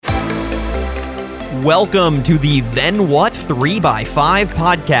Welcome to the ThenWhat 3x5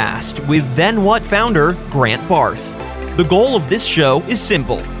 podcast with ThenWhat founder Grant Barth. The goal of this show is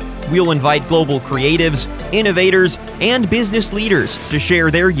simple. We'll invite global creatives, innovators, and business leaders to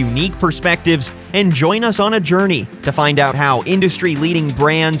share their unique perspectives and join us on a journey to find out how industry-leading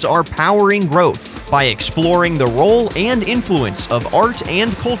brands are powering growth by exploring the role and influence of art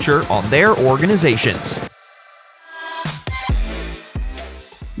and culture on their organizations.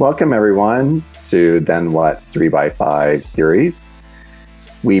 Welcome, everyone, to ThenWhat's 3x5 series.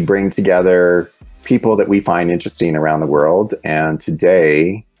 We bring together people that we find interesting around the world, and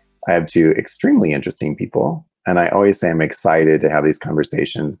today I have two extremely interesting people, and I always say I'm excited to have these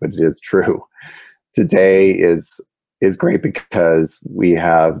conversations, but it is true. Today is great because we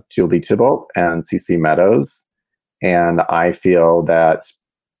have Julie Thibault and Cece Meadows, and I feel that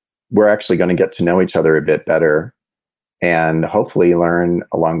we're actually going to get to know each other a bit better and hopefully learn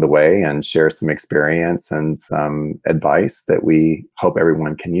along the way and share some experience and some advice that we hope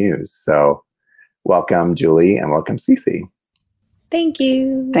everyone can use. So welcome, Julie, and welcome, Cece. Thank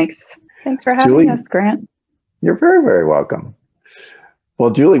you. Thanks for having us, Grant. You're very, very welcome. Well,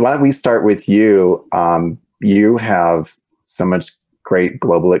 Julie, why don't we start with you? You have so much great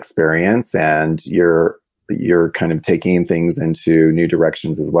global experience, and you're kind of taking things into new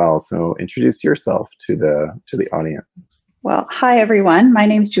directions as well. So introduce yourself to the audience. Well, hi, everyone. My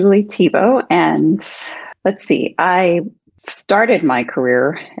name's Julie Thibault, and let's see, I started my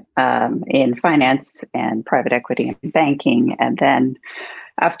career in finance and private equity and banking. And then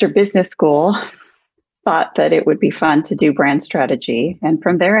after business school, thought that it would be fun to do brand strategy. And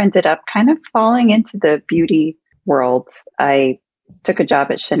from there ended up kind of falling into the beauty world. I took a job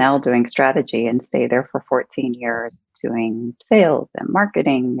at Chanel doing strategy and stayed there for 14 years doing sales and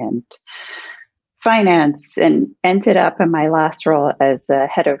marketing and finance, and ended up in my last role as a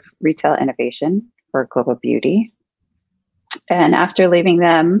head of retail innovation for Global Beauty. And after leaving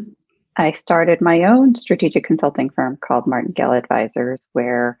them, I started my own strategic consulting firm called Martingale Advisors,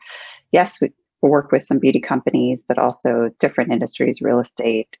 where, yes, we work with some beauty companies, but also different industries, real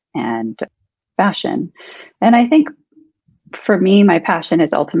estate and fashion. And I think for me, my passion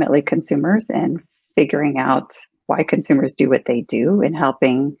is ultimately consumers and figuring out why consumers do what they do and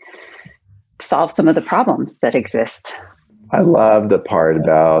helping solve some of the problems that exist. I love the part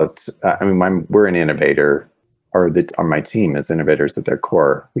about, we're an innovator, or my team is innovators at their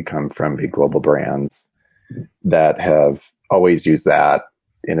core. We come from big global brands that have always used that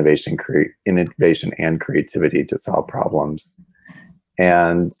innovation and creativity to solve problems.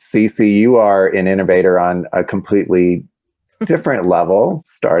 And Cece, you are an innovator on a completely different level,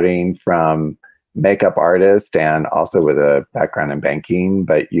 starting from makeup artist and also with a background in banking.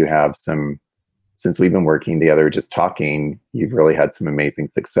 But you have since we've been working together, just talking, you've really had some amazing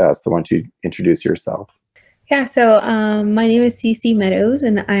success. So why don't you introduce yourself? Yeah, so my name is Cece Meadows,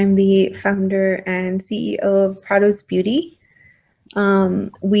 and I'm the founder and CEO of Prados Beauty.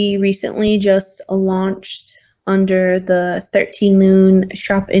 We recently just launched under the 13 Loon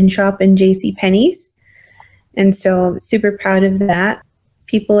shop-in-shop in JC Penney's. And so super proud of that.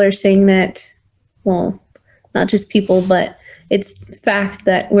 People are saying that, well, not just people, but it's fact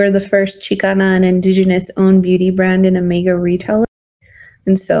that we're the first Chicana and Indigenous-owned beauty brand in a mega retailer.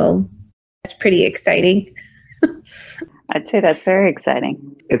 And so that's pretty exciting. I'd say that's very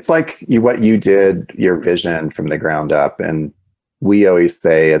exciting. It's like what you did, your vision from the ground up. And we always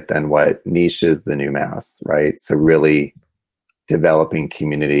say at ThenWhat, niche is the new mass, right? So really developing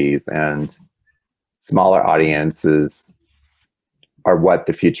communities and smaller audiences are what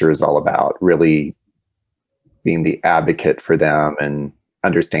the future is all about, really being the advocate for them and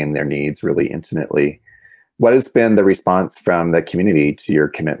understanding their needs really intimately. What has been the response from the community to your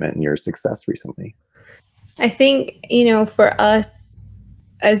commitment and your success recently? I think, for us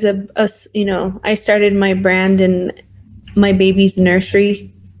I started my brand in my baby's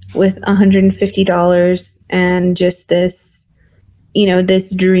nursery with $150 and just this,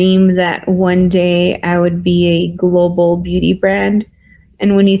 this dream that one day I would be a global beauty brand.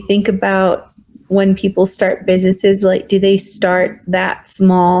 And when you think about when people start businesses, like, do they start that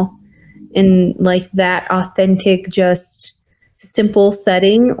small in like that authentic, just simple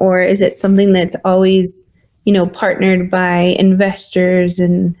setting, or is it something that's always partnered by investors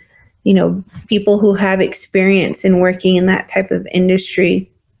and, people who have experience in working in that type of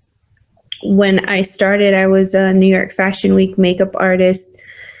industry? When I started, I was a New York Fashion Week makeup artist,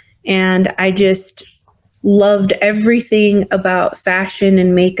 and I just loved everything about fashion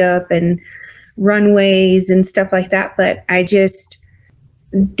and makeup and runways and stuff like that. But I just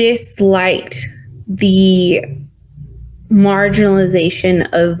disliked the marginalization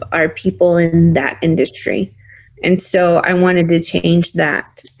of our people in that industry. And so I wanted to change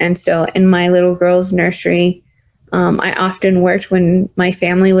that. And so in my little girl's nursery, I often worked when my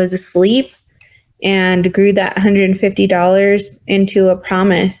family was asleep and grew that $150 into a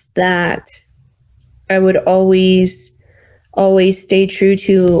promise that I would always stay true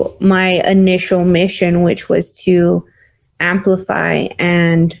to my initial mission, which was to amplify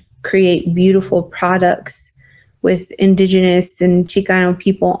and create beautiful products with Indigenous and Chicano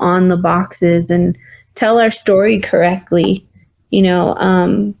people on the boxes and tell our story correctly.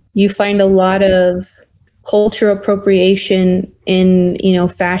 You find a lot of cultural appropriation in,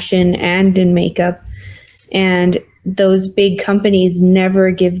 fashion and in makeup. And those big companies never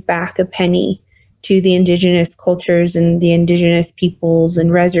give back a penny to the Indigenous cultures and the Indigenous peoples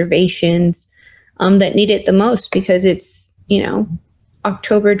and reservations that need it the most, because it's,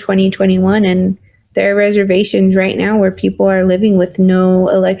 October 2021 and there are reservations right now where people are living with no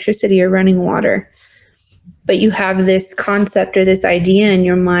electricity or running water. But you have this concept or this idea in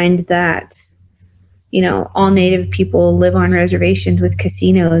your mind that, all Native people live on reservations with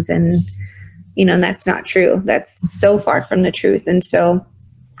casinos, and, that's not true. That's so far from the truth. And so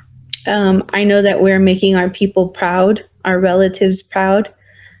I know that we're making our people proud, our relatives proud.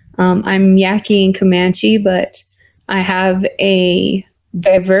 I'm Yaqui and Comanche, but I have a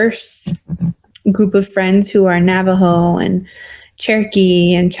diverse group of friends who are Navajo and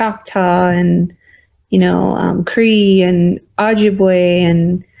Cherokee and Choctaw and, Cree and Ojibwe,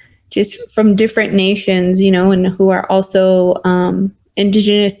 and just from different nations, and who are also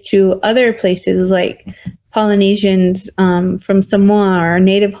indigenous to other places like Polynesians from Samoa or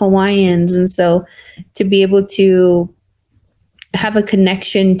Native Hawaiians. And so to be able to have a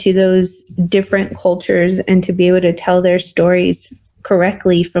connection to those different cultures and to be able to tell their stories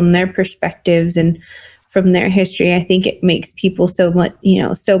correctly from their perspectives and from their history, I think it makes people so much,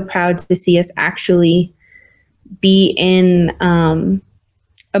 so proud to see us actually be in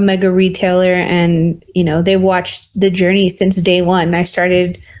a mega retailer. And, they watched the journey since day one. I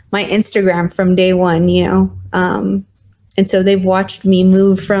started my Instagram from day one, and so they've watched me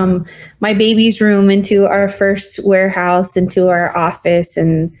move from my baby's room into our first warehouse, into our office,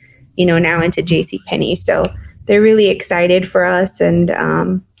 and, now into JC Penney. So they're really excited for us, and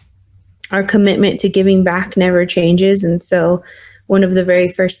our commitment to giving back never changes. And so one of the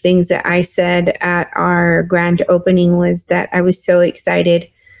very first things that I said at our grand opening was that I was so excited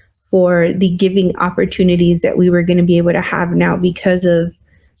for the giving opportunities that we were going to be able to have now because of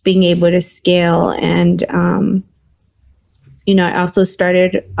being able to scale. And, I also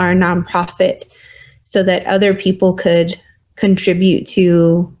started our nonprofit so that other people could contribute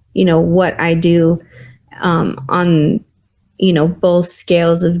to, what I do on, both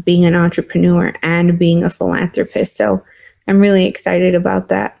scales of being an entrepreneur and being a philanthropist. So I'm really excited about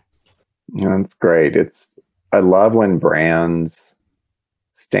that. Yeah, that's great. I love when brands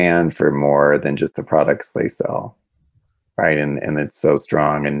stand for more than just the products they sell, right? And it's so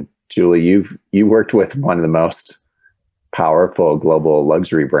strong. And Julie, you worked with one of the most powerful global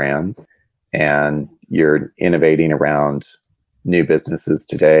luxury brands, and you're innovating around new businesses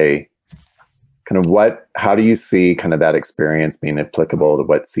today. How do you see kind of that experience being applicable to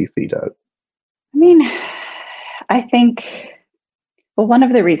what Cece does? I think, one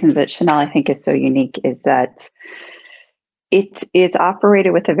of the reasons that Chanel, I think, is so unique is that it's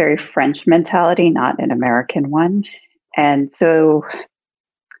operated with a very French mentality, not an American one. And so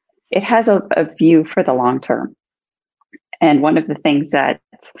it has a view for the long term. And one of the things that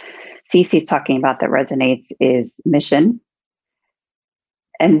Cece's talking about that resonates is mission.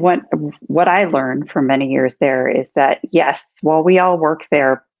 And what I learned for many years there is that, yes, while we all work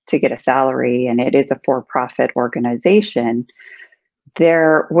there to get a salary and it is a for-profit organization,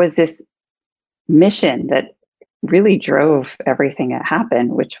 there was this mission that really drove everything that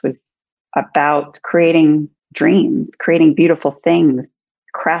happened, which was about creating dreams, creating beautiful things,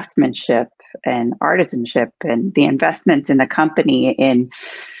 craftsmanship and artisanship, and the investments in the company in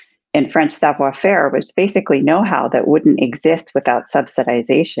French savoir-faire, which is basically know-how that wouldn't exist without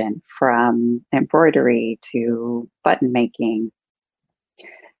subsidization, from embroidery to button making,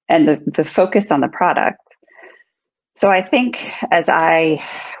 and the focus on the product. So I think as I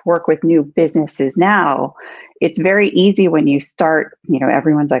work with new businesses now, it's very easy when you start,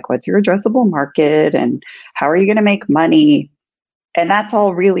 everyone's like, what's your addressable market and how are you going to make money? And that's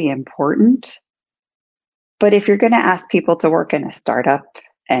all really important. But if you're going to ask people to work in a startup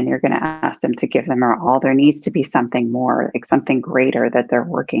and you're going to ask them to give them all, there needs to be something more, like something greater that they're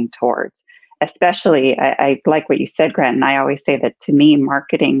working towards. Especially, I like what you said, Grant, and I always say that to me,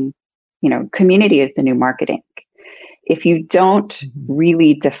 marketing, community is the new marketing. if you don't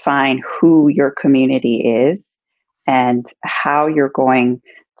really define who your community is and how you're going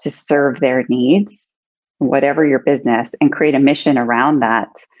to serve their needs, whatever your business, and create a mission around that,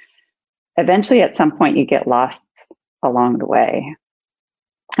 eventually at some point you get lost along the way.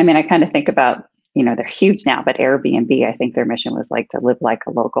 I mean, I kind of think about, they're huge now, but Airbnb, I think their mission was like to live like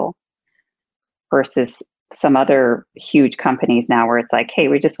a local, versus some other huge companies now where it's like, hey,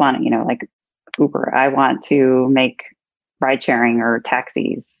 we just want, like Uber, I want to make ride sharing or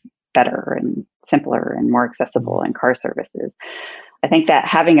taxis better and simpler and more accessible, and car services. I think that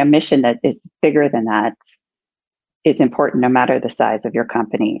having a mission that is bigger than that is important no matter the size of your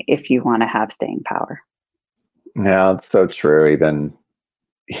company if you want to have staying power. Yeah, it's so true. Even,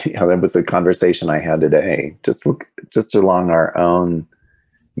 that was the conversation I had today, just along our own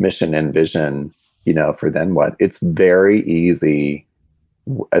mission and vision, for ThenWhat. It's very easy,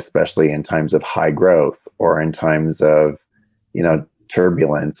 especially in times of high growth or in times of,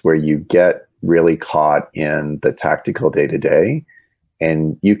 turbulence, where you get really caught in the tactical day-to-day,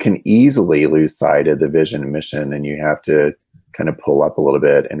 and you can easily lose sight of the vision and mission, and you have to kind of pull up a little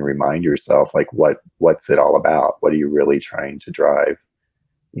bit and remind yourself, like, what's it all about? What are you really trying to drive,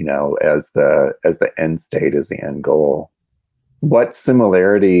 as the end state, as the end goal? What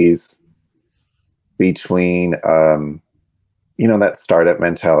similarities between, that startup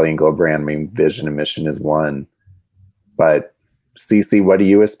mentality and global brand, vision and mission is one, but Cece, what do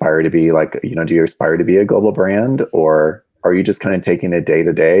you aspire to be? Like, do you aspire to be a global brand, or are you just kind of taking it day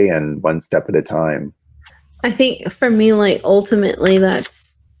to day and one step at a time? I think for me, like, ultimately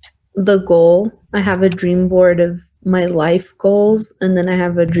that's the goal. I have a dream board of my life goals, and then I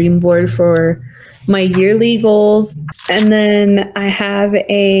have a dream board for my yearly goals, and then I have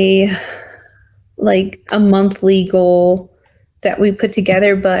a monthly goal that we put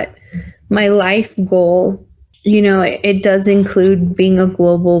together. But my life goal, it does include being a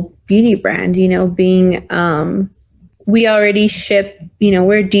global beauty brand, being, we already ship,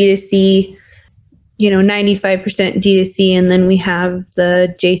 we're D2C, 95% D2C, and then we have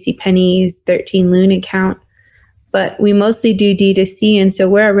the JC Penney's 13 Loon account, but we mostly do D2C. And so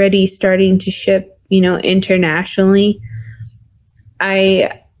we're already starting to ship, internationally.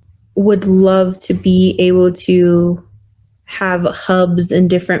 I would love to be able to have hubs in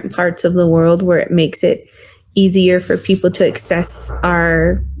different parts of the world where it makes it easier for people to access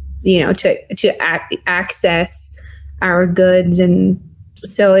our, access our goods. And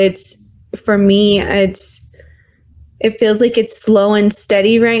so for me, it feels like it's slow and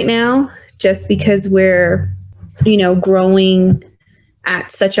steady right now, just because we're, growing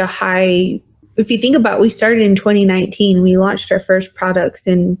at such a high. If you think about, we started in 2019, we launched our first products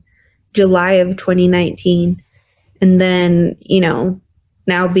in July of 2019. And then,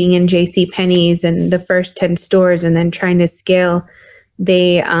 now being in JC Penney's and the first 10 stores, and then trying to scale,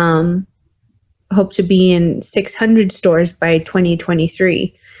 they hope to be in 600 stores by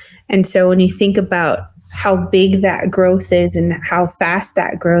 2023. And so when you think about how big that growth is and how fast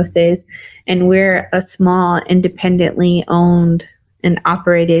that growth is, and we're a small, independently owned and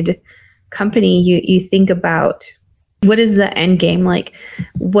operated company, you think about, what is the end game? Like,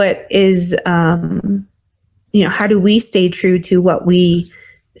 what is, how do we stay true to what we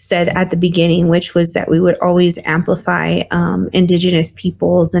said at the beginning, which was that we would always amplify Indigenous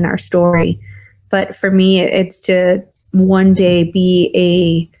peoples in our story. But for me, it's to one day be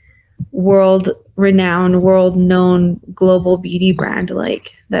a world-renowned, world-known global beauty brand.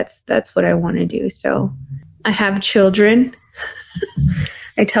 Like, that's what I want to do. So I have children.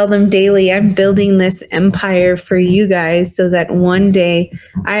 I tell them daily, I'm building this empire for you guys, so that one day,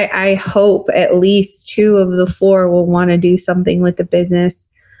 I hope at least 2 of the 4 will want to do something with the business.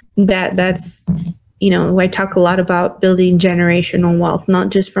 That's, I talk a lot about building generational wealth, not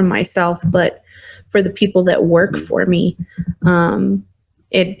just for myself, but for the people that work for me.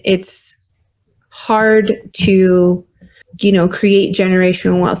 It's hard to, create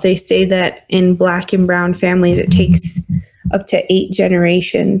generational wealth. They say that in Black and brown families, it takes up to 8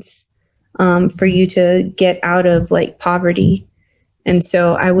 generations for you to get out of poverty. And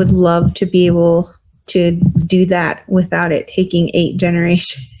so I would love to be able to do that without it taking 8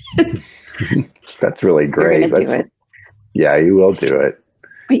 generations. That's really great. You're gonna do it. Yeah, you will do it.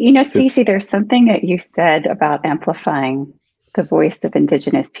 But Cece, there's something that you said about amplifying the voice of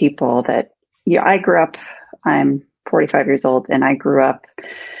Indigenous people that I grew up, I'm 45 years old, and I grew up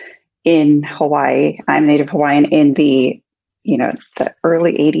in Hawaii. I'm Native Hawaiian in the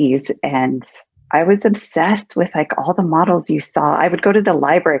early 80s. And I was obsessed with all the models you saw. I would go to the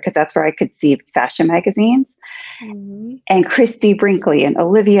library because that's where I could see fashion magazines. Mm-hmm. And Christy Brinkley and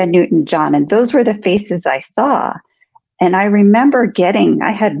Olivia Newton-John. And those were the faces I saw. And I remember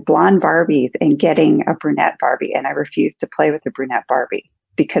I had blonde Barbies and getting a brunette Barbie, and I refused to play with the brunette Barbie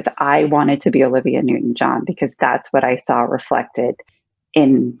because I wanted to be Olivia Newton-John, because that's what I saw reflected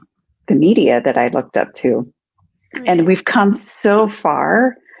in the media that I looked up to. And we've come so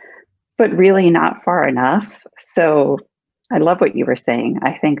far, but really not far enough. So I love what you were saying.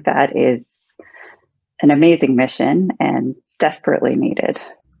 I think that is an amazing mission and desperately needed.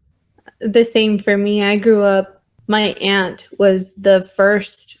 The same for me. I grew up, my aunt was the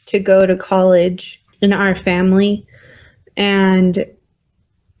first to go to college in our family, and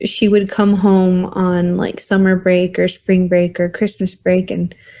she would come home on like summer break or spring break or Christmas break,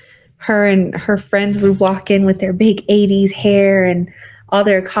 and her friends would walk in with their big 80s hair and all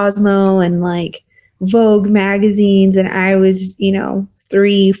their Cosmo and like Vogue magazines. And I was,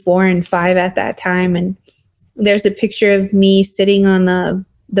 3, 4, and 5 at that time. And there's a picture of me sitting on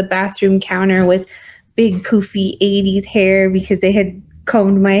the bathroom counter with big poofy 80s hair because they had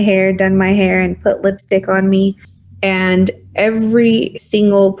combed my hair, done my hair, and put lipstick on me. And every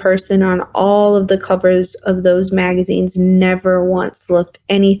single person on all of the covers of those magazines never once looked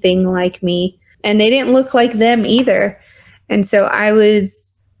anything like me. And they didn't look like them either. And so I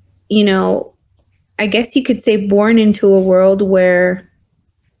was, I guess you could say born into a world where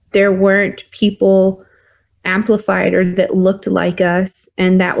there weren't people amplified or that looked like us.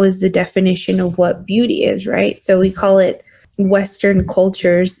 And that was the definition of what beauty is, right? So we call it Western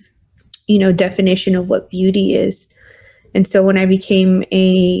culture's, definition of what beauty is. And so when I became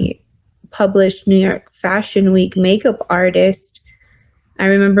a published New York Fashion Week makeup artist, I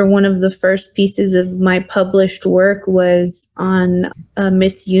remember one of the first pieces of my published work was on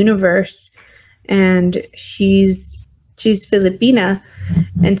Miss Universe, and she's Filipina.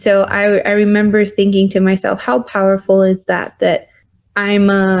 And so I remember thinking to myself, how powerful is that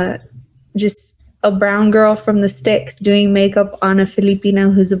I'm just a brown girl from the sticks doing makeup on a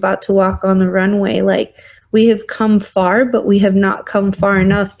Filipina who's about to walk on the runway. Like, we have come far, but we have not come far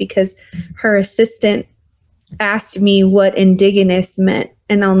enough, because her assistant asked me what indigenous meant,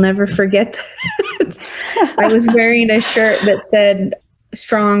 and I'll never forget that. I was wearing a shirt that said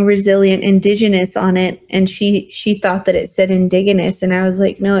strong, resilient, indigenous on it, and she thought that it said indigenous, and I was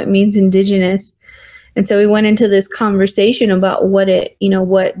like, no, it means indigenous. And so we went into this conversation about what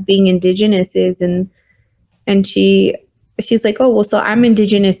what being indigenous is, and she's like, oh, well, so I'm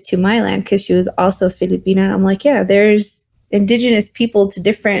indigenous to my land, because she was also Filipina. And I'm like, yeah, there's indigenous people to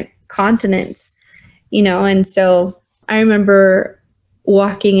different continents, And so I remember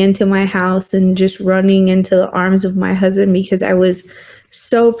walking into my house and just running into the arms of my husband, because I was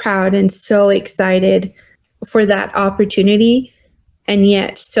so proud and so excited for that opportunity, and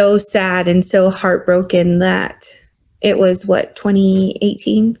yet so sad and so heartbroken that it was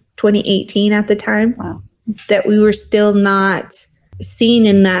 2018 at the time. Wow. That we were still not seen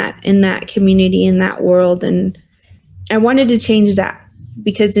in that community, in that world. And I wanted to change that,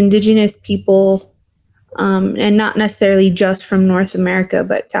 because indigenous people, and not necessarily just from North America,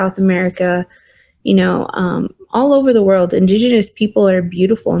 but South America, all over the world, indigenous people are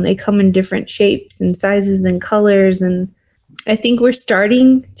beautiful, and they come in different shapes and sizes and colors. And I think we're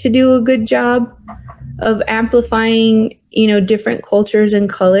starting to do a good job of amplifying, different cultures and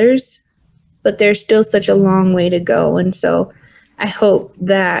colors, but there's still such a long way to go. And so I hope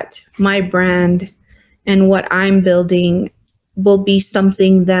that my brand and what I'm building will be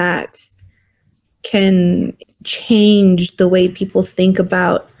something that can change the way people think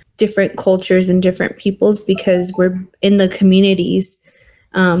about different cultures and different peoples, because we're in the communities,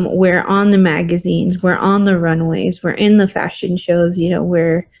 we're on the magazines, we're on the runways, we're in the fashion shows,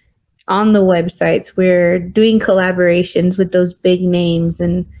 we're on the websites, we're doing collaborations with those big names.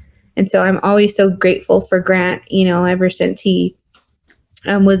 And so I'm always so grateful for Grant, ever since he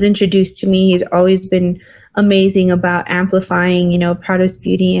was introduced to me. He's always been amazing about amplifying, Prados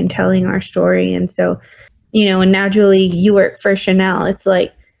Beauty and telling our story. And so, and now, Julie, you work for Chanel. It's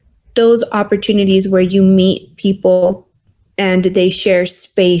like those opportunities where you meet people and they share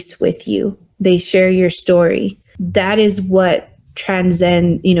space with you. They share your story. That is what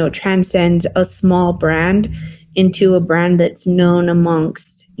transcends a small brand into a brand that's known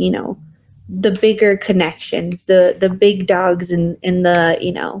amongst, the bigger connections, the big dogs in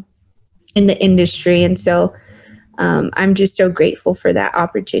the industry. And so I'm just so grateful for that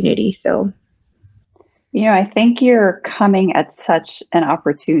opportunity. So, I think you're coming at such an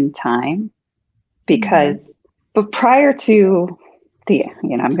opportune time, because, but prior to the,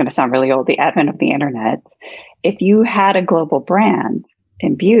 I'm going to sound really old, the advent of the internet, if you had a global brand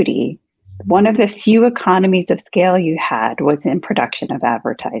in beauty, one of the few economies of scale you had was in production of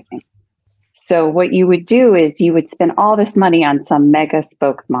advertising. So what you would do is you would spend all this money on some mega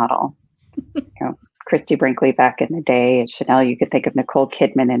spokesmodel. Christy Brinkley back in the day at Chanel, you could think of Nicole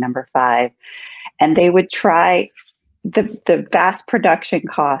Kidman in Number 5. And they would try the vast production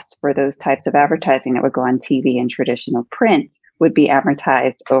costs for those types of advertising that would go on TV and traditional print would be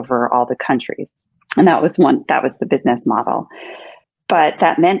amortized over all the countries. And that was the business model. But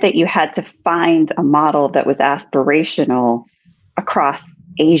that meant that you had to find a model that was aspirational across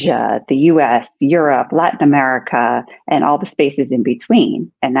Asia, the US, Europe, Latin America, and all the spaces in between.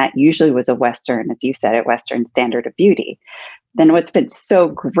 And that usually was a Western, as you said, a Western standard of beauty. Then what's been so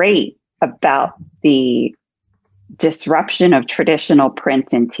great about the disruption of traditional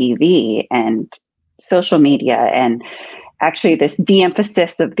print and TV and social media, and actually this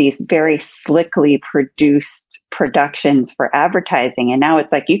de-emphasis of these very slickly produced productions for advertising. And now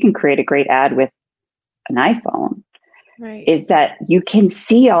it's like you can create a great ad with an iPhone. Right. Is that you can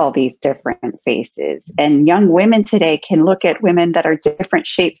see all these different faces, and young women today can look at women that are different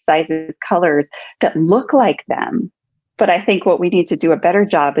shapes, sizes, colors that look like them. But I think what we need to do a better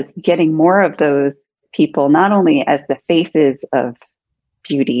job is getting more of those people, not only as the faces of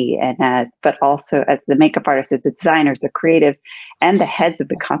beauty but also as the makeup artists, as the designers, the creatives, and the heads of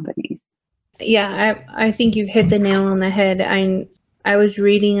the companies. Yeah, I think you've hit the nail on the head. I was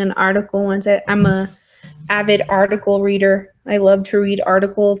reading an article once. I'm a avid article reader. I love to read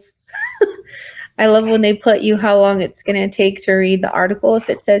articles. I love when they put you how long it's going to take to read the article. If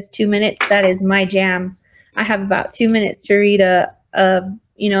it says 2 minutes, that is my jam. I have about 2 minutes to read an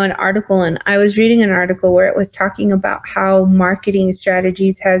article. And I was reading an article where it was talking about how marketing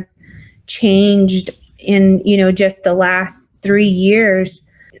strategies has changed in, just the last 3 years,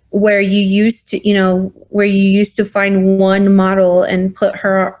 where you used to find one model and put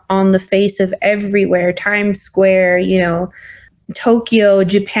her on the face of everywhere, Times Square, Tokyo,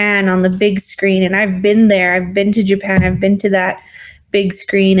 Japan, on the big screen. And I've been there. I've been to Japan. I've been to that big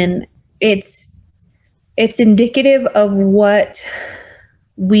screen. And it's indicative of what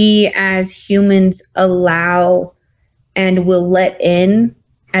we as humans allow and will let in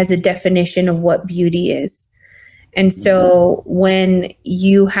as a definition of what beauty is. And so when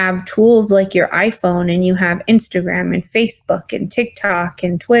you have tools like your iPhone and you have Instagram and Facebook and TikTok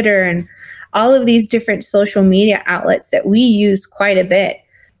and Twitter and all of these different social media outlets that we use quite a bit,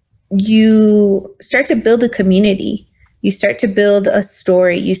 you start to build a community. You start to build a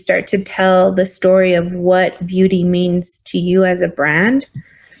story. You start to tell the story of what beauty means to you as a brand.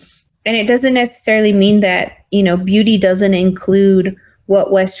 And it doesn't necessarily mean that, beauty doesn't include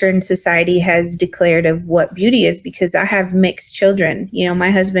what Western society has declared of what beauty is, because I have mixed children.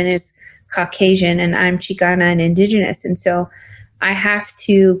 My husband is Caucasian and I'm Chicana and Indigenous. And so I have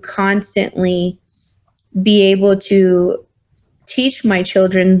to constantly be able to teach my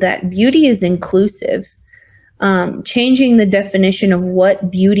children that beauty is inclusive. Changing the definition of what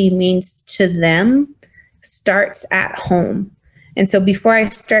beauty means to them starts at home. And so before I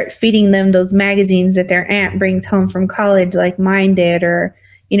start feeding them those magazines that their aunt brings home from college, like mine did, or,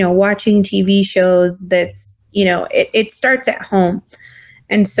 watching TV shows, that's, it starts at home.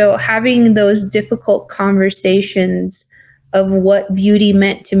 And so having those difficult conversations of what beauty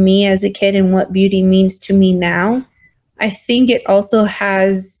meant to me as a kid and what beauty means to me now, I think it also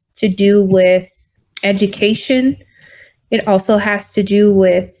has to do with education. It also has to do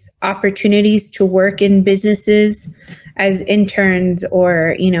with opportunities to work in businesses as interns,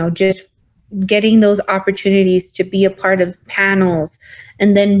 or, just getting those opportunities to be a part of panels,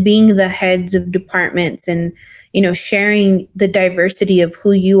 and then being the heads of departments, and, sharing the diversity of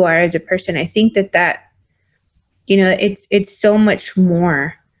who you are as a person. I think that, it's so much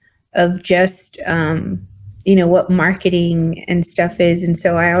more of just, what marketing and stuff is. And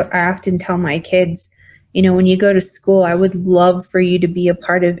so I often tell my kids, when you go to school, I would love for you to be a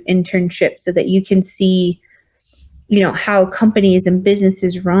part of internships so that you can see, how companies and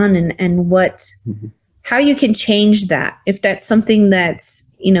businesses run, and what, how you can change that if that's something that's,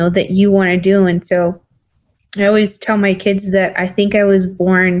 that you want to do. And so I always tell my kids that I think I was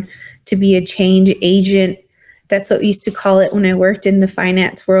born to be a change agent. That's what we used to call it when I worked in the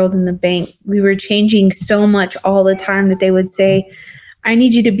finance world in the bank. We were changing so much all the time that they would say, I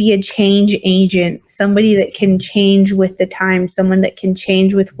need you to be a change agent, somebody that can change with the time, someone that can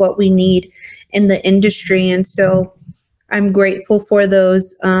change with what we need in the industry. And so I'm grateful for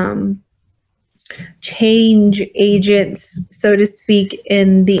those change agents, so to speak,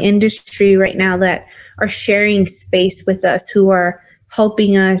 in the industry right now that are sharing space with us, who are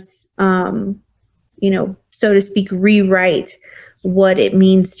helping us, so to speak, rewrite what it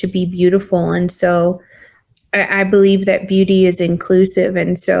means to be beautiful. And so I believe that beauty is inclusive.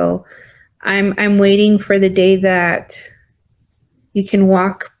 And so I'm waiting for the day that you can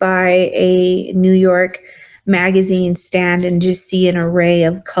walk by a New York magazine stand and just see an array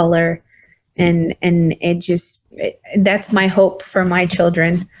of color, and that's my hope for my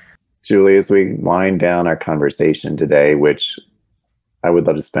children. Julie, as we wind down our conversation today, which I would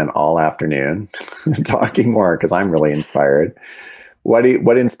love to spend all afternoon talking more because I'm really inspired. What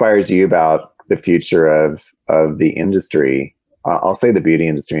inspires you about the future of the industry? I'll say the beauty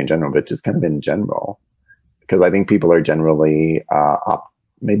industry in general, but just kind of in general, because I think people are generally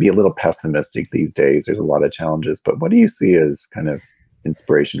maybe a little pessimistic these days. There's a lot of challenges, but what do you see as kind of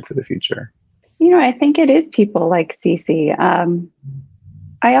inspiration for the future? I think it is people like Cece.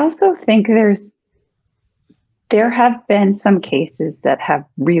 I also think there have been some cases that have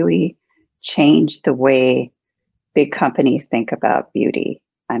really changed the way big companies think about beauty.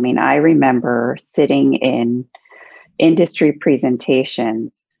 I mean, I remember sitting in industry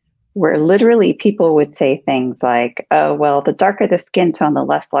presentations where literally people would say things like, oh, well, the darker the skin tone, the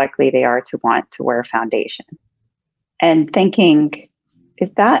less likely they are to want to wear foundation. And thinking,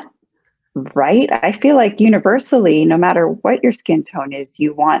 is that right? I feel like universally, no matter what your skin tone is,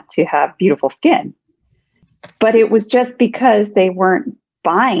 you want to have beautiful skin. But it was just because they weren't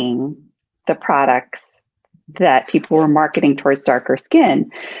buying the products that people were marketing towards darker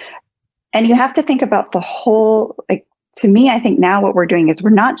skin. And you have to think about the whole, to me, I think now what we're doing is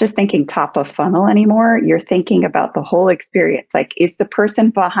we're not just thinking top of funnel anymore. You're thinking about the whole experience. Like, is the person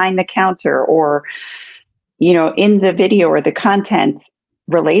behind the counter or, in the video or the content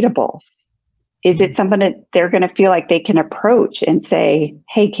relatable? Is it someone that they're going to feel like they can approach and say,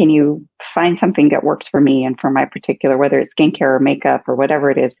 hey, can you find something that works for me and for my particular, whether it's skincare or makeup or whatever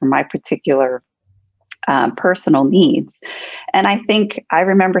it is, for my particular personal needs? And I think I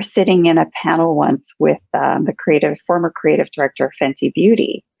remember sitting in a panel once with the former creative director of Fenty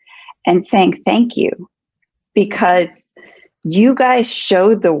Beauty and saying, thank you, because you guys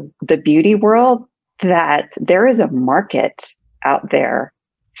showed the beauty world that there is a market out there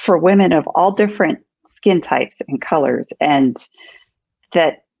for women of all different skin types and colors, and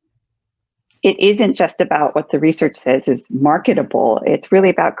that it isn't just about what the research says is marketable. It's really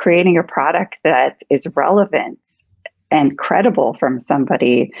about creating a product that is relevant and credible from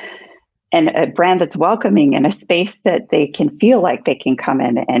somebody, and a brand that's welcoming, and a space that they can feel like they can come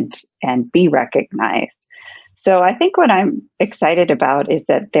in and be recognized. So I think what I'm excited about is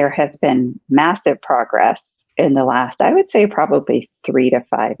that there has been massive progress in the last, I would say, probably 3 to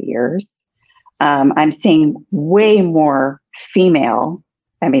 5 years. I'm seeing way more female.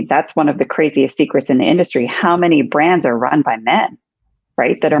 I mean, that's one of the craziest secrets in the industry. How many brands are run by men,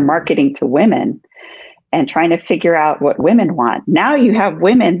 right, that are marketing to women and trying to figure out what women want? Now you have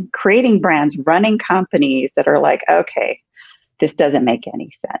women creating brands, running companies that are like, okay, this doesn't make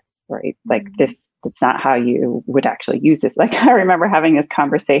any sense, right? Like this, it's not how you would actually use this. Like, I remember having this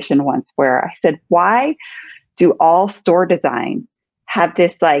conversation once where I said, why do all store designs have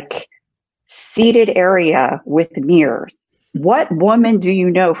this like seated area with mirrors? What woman do you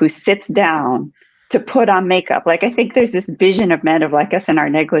know who sits down to put on makeup? Like, I think there's this vision of men of like us in our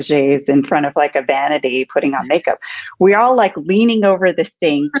negligees in front of like a vanity putting on makeup. We're all like leaning over the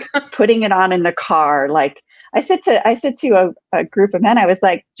sink, putting it on in the car. Like I said to a group of men, I was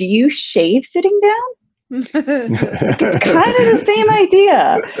like, do you shave sitting down? It's kind of the same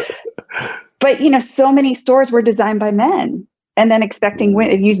idea. But, so many stores were designed by men, and then expecting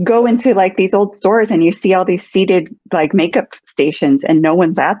women. You go into like these old stores and you see all these seated like makeup stations and no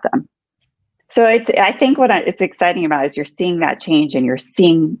one's at them. So I think it's exciting about is you're seeing that change, and you're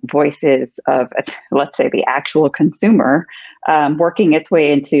seeing voices of, let's say, the actual consumer working its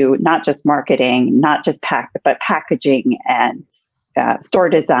way into not just marketing, not just but packaging and store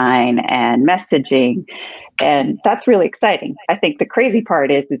design and messaging. And that's really exciting. I think the crazy part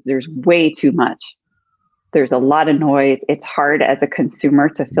is there's way too much. There's a lot of noise. It's hard as a consumer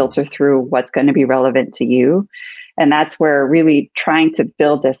to filter through what's going to be relevant to you. And that's where really trying to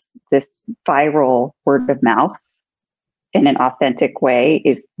build this viral word of mouth in an authentic way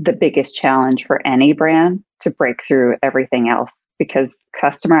is the biggest challenge for any brand to break through everything else, because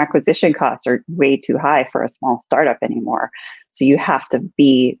customer acquisition costs are way too high for a small startup anymore. So you have to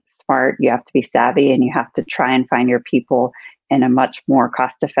be smart, you have to be savvy, and you have to try and find your people in a much more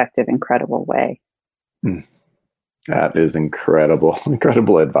cost-effective and credible way. That is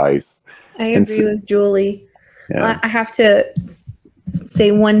incredible advice. I agree with Julie. Yeah. I have to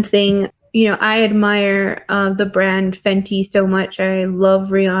say one thing. I admire the brand Fenty so much. I love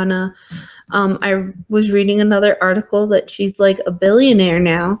Rihanna. I was reading another article that she's like a billionaire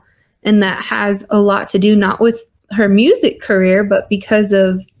now, and that has a lot to do not with her music career, but because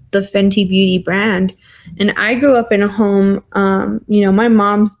of the Fenty Beauty brand. And I grew up in a home, my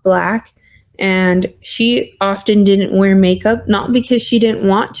mom's Black, and she often didn't wear makeup, not because she didn't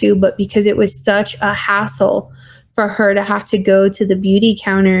want to, but because it was such a hassle for her to have to go to the beauty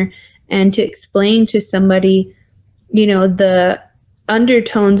counter and to explain to somebody, the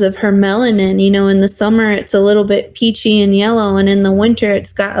undertones of her melanin. In the summer, it's a little bit peachy and yellow, and in the winter,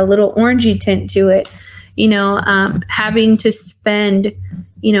 it's got a little orangey tint to it. Having to spend,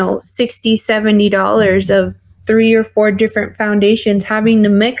 $60-$70 of 3 or 4 different foundations, having to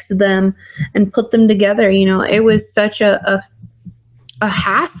mix them and put them together. It was such a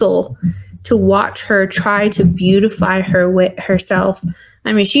hassle to watch her try to beautify herself.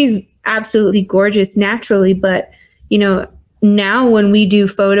 I mean, she's absolutely gorgeous naturally, but, now when we do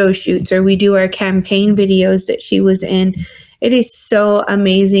photo shoots or we do our campaign videos that she was in, it is so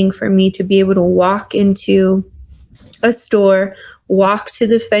amazing for me to be able to walk into a store, walk to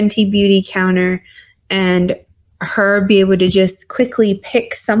the Fenty Beauty counter, and her be able to just quickly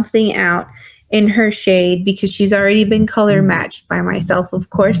pick something out in her shade, because she's already been color matched by myself,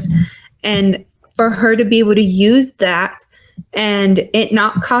 of course. And for her to be able to use that and it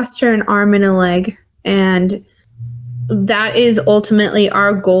not cost her an arm and a leg. And that is ultimately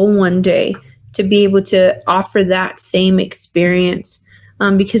our goal one day, to be able to offer that same experience,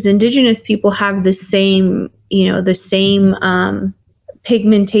 because Indigenous people have the same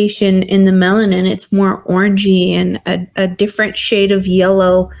pigmentation in the melanin. It's more orangey and a different shade of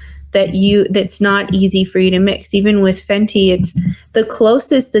yellow that's not easy for you to mix. Even with Fenty, it's the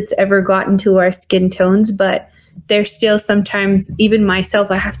closest it's ever gotten to our skin tones, but there's still sometimes, even myself,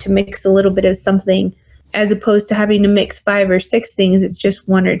 I have to mix a little bit of something, as opposed to having to mix 5 or 6 things. It's just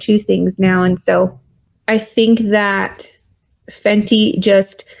 1 or 2 things now. And so I think that Fenty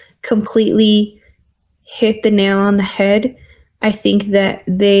just completely hit the nail on the head. I think that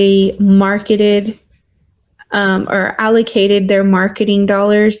they marketed or allocated their marketing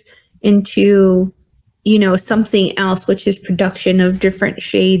dollars into, something else, which is production of different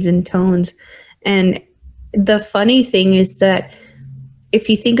shades and tones. And the funny thing is that if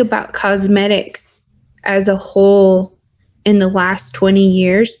you think about cosmetics as a whole in the last 20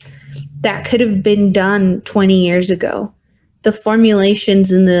 years, that could have been done 20 years ago. The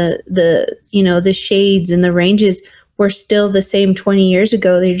formulations and the shades and the ranges were still the same 20 years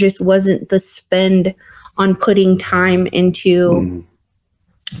ago. There just wasn't the spend on putting time into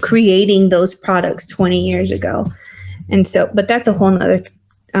creating those products 20 years ago. And so, but that's a whole nother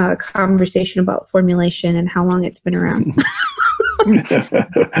conversation about formulation and how long it's been around.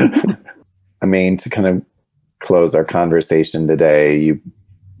 I mean, to kind of close our conversation today,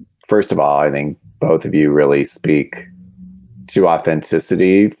 first of all, I think both of you really speak to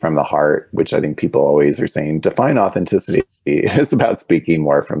authenticity from the heart, which I think people always are saying, define authenticity. It's about speaking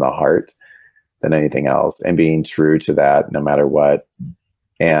more from the heart than anything else, and being true to that no matter what.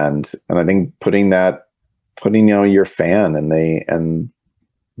 And I think putting your fan and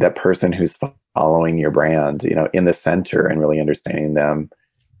that person who's following your brand, in the center, and really understanding them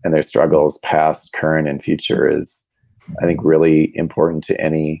and their struggles, past, current, and future, is, I think, really important to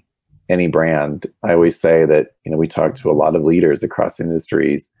any brand. I always say that, we talk to a lot of leaders across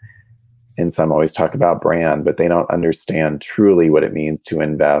industries, and some always talk about brand, but they don't understand truly what it means to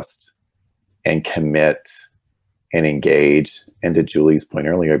invest and commit and engage. And to Julie's point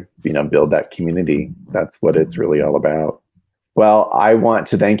earlier, build that community. That's what it's really all about. Well, I want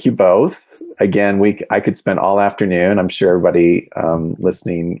to thank you both. Again, I could spend all afternoon. I'm sure everybody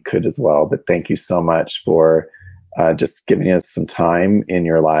listening could as well. But thank you so much for just giving us some time in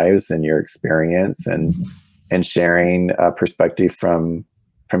your lives and your experience, and sharing a perspective from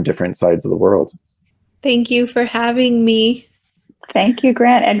different sides of the world. Thank you for having me. Thank you,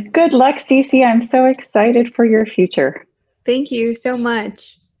 Grant. And good luck, Cece. I'm so excited for your future. Thank you so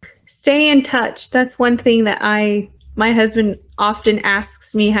much. Stay in touch. That's one thing that my husband often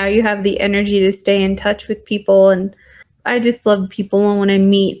asks me, how you have the energy to stay in touch with people. And I just love people. And when I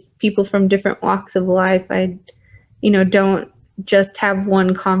meet people from different walks of life, I, don't just have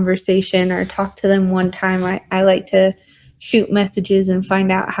one conversation or talk to them one time. I like to shoot messages and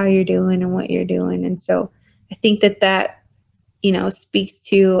find out how you're doing and what you're doing. And so I think that speaks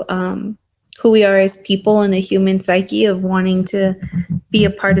to who we are as people and the human psyche of wanting to be a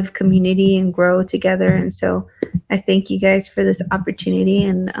part of community and grow together. And so I thank you guys for this opportunity,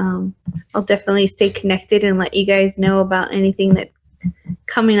 and I'll definitely stay connected and let you guys know about anything that's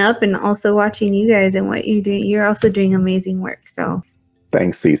coming up, and also watching you guys and what you do. You're also doing amazing work. So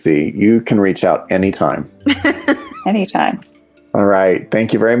thanks, Cece. You can reach out anytime. Anytime. All right.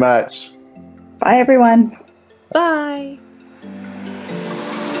 Thank you very much. Bye, everyone. Bye.